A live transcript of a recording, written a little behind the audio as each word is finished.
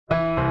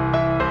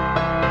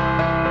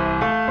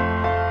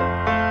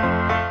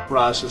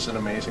Roz is an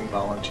amazing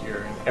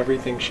volunteer, and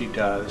everything she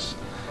does,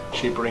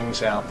 she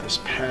brings out this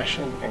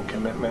passion and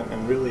commitment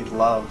and really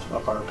love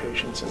of our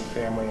patients and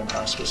family in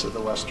Hospice of the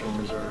Western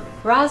Reserve.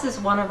 Roz is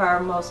one of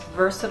our most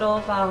versatile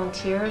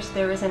volunteers.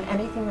 There isn't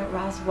anything that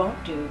Roz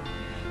won't do.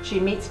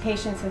 She meets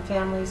patients and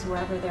families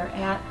wherever they're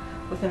at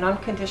with an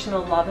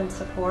unconditional love and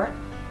support.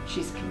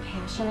 She's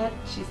compassionate,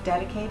 she's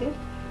dedicated.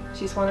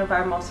 She's one of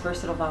our most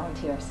versatile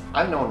volunteers.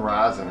 I've known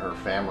Roz and her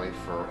family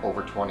for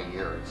over 20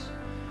 years,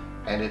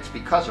 and it's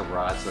because of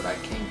Roz that I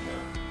came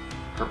here.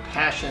 Her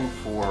passion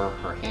for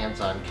her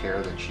hands-on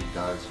care that she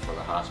does for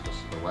the Hospice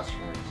of the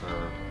Western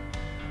Reserve,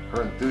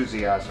 her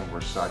enthusiasm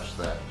were such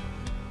that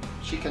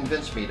she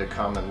convinced me to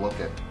come and look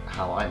at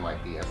how I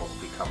might be able to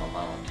become a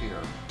volunteer.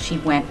 She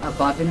went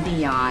above and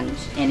beyond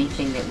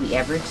anything that we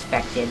ever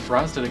expected.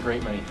 Roz did a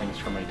great many things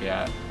for my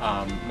dad.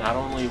 Not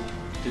only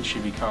did she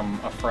become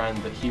a friend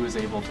that he was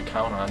able to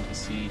count on to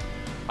see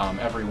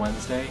every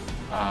Wednesday,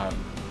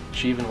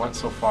 she even went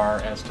so far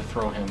as to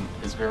throw him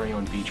his very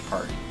own beach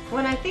party.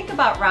 When I think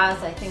about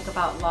Roz, I think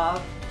about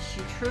love. She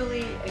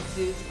truly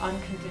exudes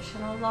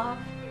unconditional love.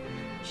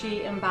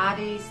 She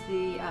embodies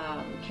the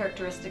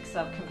characteristics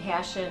of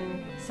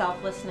compassion,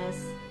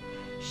 selflessness.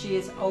 She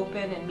is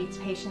open and meets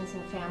patients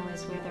and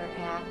families where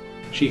they're at.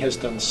 She has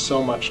done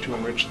so much to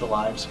enrich the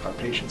lives of our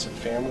patients and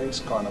families,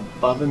 gone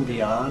above and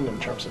beyond in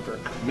terms of her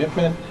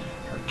commitment,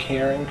 her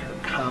caring, her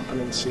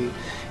competency,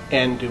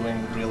 and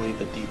doing really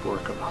the deep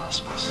work of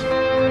hospice.